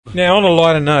Now, on a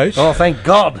lighter note, Oh, thank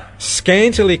God.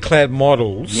 scantily clad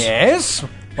models. Yes.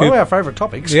 One of our favourite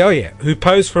topics. Oh, yeah. Who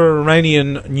pose for a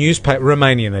Iranian newspaper.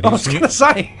 Romanian, that is. I was going to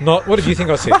say. Not. What did you think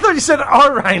I said? I thought you said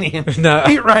Iranian. No.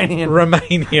 Iranian.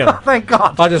 Romanian. Oh, thank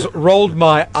God. I just rolled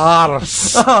my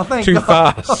arse Thank too God.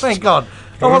 fast. Oh, thank God.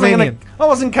 Romanian. I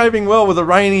wasn't coping well with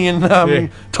Iranian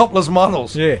topless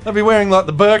models. Yeah. They'd be wearing like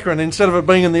the burqa, and instead of it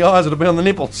being in the eyes, it'd be on the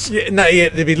nipples. Yeah,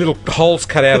 there'd be little holes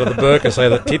cut out of the burqa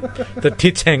so the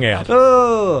tits hang out.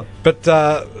 Oh. But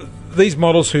these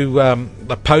models who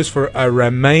pose for a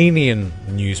Romanian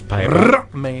newspaper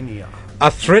Mania. are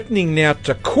threatening now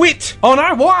to quit Oh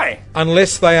no, why?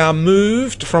 unless they are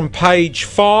moved from page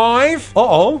 5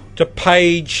 Uh-oh. to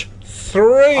page 3.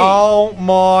 Oh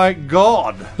my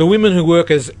God. The women who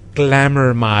work as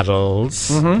glamour models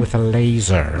with a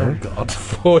laser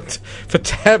for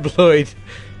tabloid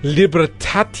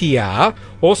Libertatia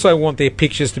also want their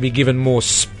pictures to be given more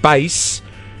space,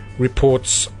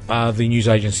 reports the news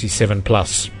agency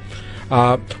 7plus.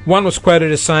 One was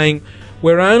quoted as saying,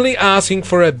 "We're only asking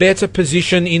for a better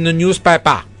position in the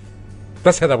newspaper."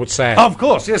 That's how they would say it. Of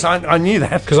course, yes, I knew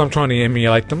that. Because I'm trying to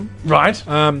emulate them. Right.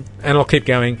 And I'll keep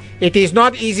going. It is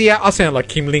not easier. I sound like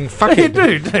Kim Ling. Fuck You it.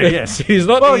 do, yes. It is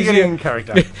not Well, easier. you're getting in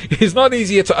character. It is not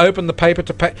easier to open the paper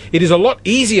to It is a lot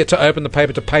easier to open the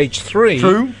paper to page 3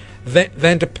 True.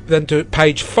 than to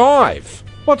page 5.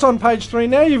 What's on page 3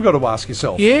 now, you've got to ask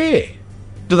yourself. Yeah.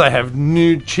 Do they have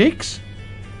nude chicks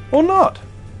or not?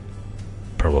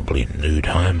 Probably nude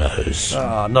homos.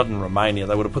 Not in Romania.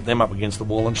 They would have put them up against the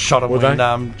wall and shot them Would when they?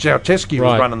 Ceausescu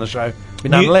was Right. running the show. Be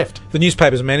none left. The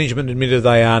newspaper's management admitted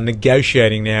they are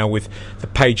negotiating now with the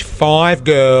page 5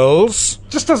 girls.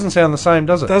 Just doesn't sound the same,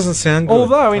 does it? Doesn't sound good.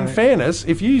 Although, in fairness,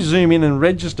 if you zoom in and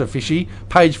register fishy,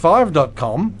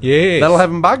 page5.com, Yes. that'll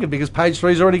have them buggered because page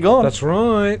 3's already gone. That's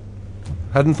right.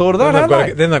 Hadn't thought of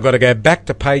that, Then they've got to go back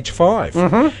to page 5.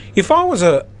 Mm-hmm. If I was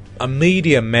a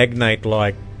media magnate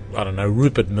like, I don't know,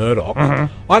 Rupert Murdoch,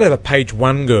 Mm-hmm. I'd have a page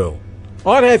 1 girl.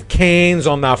 I'd have cans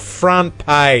on the front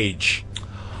page.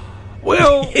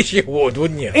 Well, Yes, you would,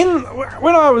 wouldn't you?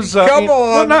 when I was... Come on.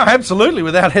 Well, no, absolutely,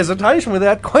 without hesitation,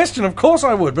 without question, of course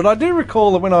I would. But I do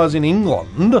recall that when I was in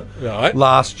England, Right.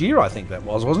 last year, I think that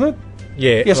was, wasn't it?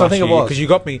 Yeah. Yes, I think it was. Because you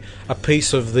got me a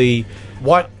piece of the...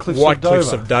 White Cliffs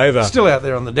of Dover. Still out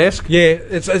there on the desk. Yeah.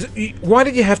 Why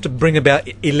did you have to bring about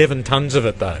 11 tons of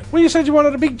it, though? Well, you said you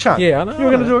wanted a big chunk. Yeah, I know. You were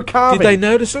going to do a carving. Did they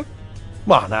notice it?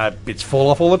 Well, no, bits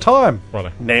fall off all the time.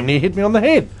 Righto. Namely, hit me on the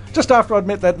head. Just after I'd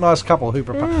met that nice couple who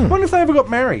proposed. I wonder if they ever got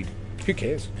married. Who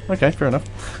cares? Okay, fair enough.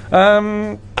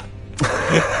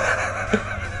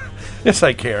 Yes,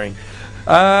 they caring.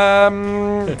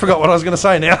 Forgot what I was going to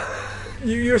say now.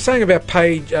 You were saying about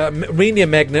page... media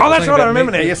magnet... Oh, that's right, I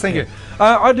remember now. Yes, thank you.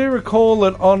 I do recall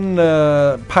that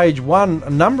on page 1, a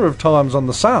number of times on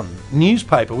The Sun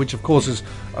newspaper, which of course is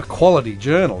a quality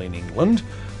journal in England,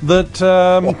 that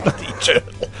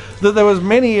that there was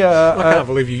many... I can't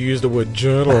believe you used the word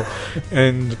journal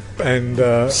and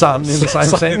Sun in the same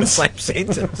sun in the sentence.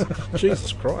 same sentence.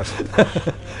 Jesus Christ.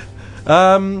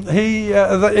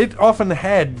 It often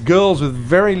had girls with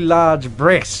very large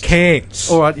breasts. Cans.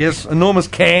 All right, yes, enormous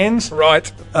cans.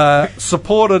 Right.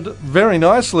 Supported very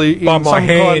nicely in By my some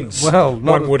hands. Kind, well,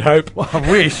 not one would hope.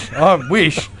 I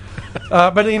wish.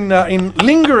 But in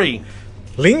lingerie.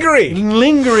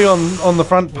 Lingerie on the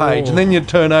front page, and then you'd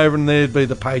turn over and there'd be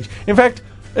the page. In fact,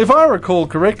 if I recall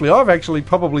correctly, I've actually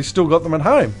probably still got them at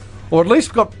home, or at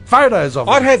least got photos of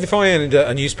them. If I owned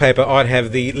a newspaper, I'd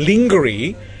have the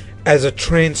lingerie as a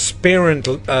transparent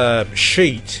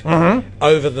sheet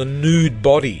over the nude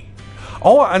body.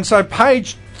 Oh, and so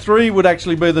page 3 would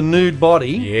actually be the nude body.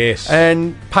 Yes.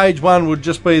 And page 1 would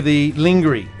just be the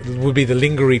lingerie. It would be the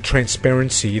lingerie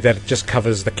transparency that just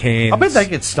covers the cans. I bet they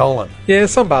get stolen. Yeah,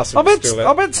 some bastards steal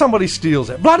I it. bet somebody steals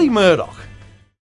it. Bloody Murdoch.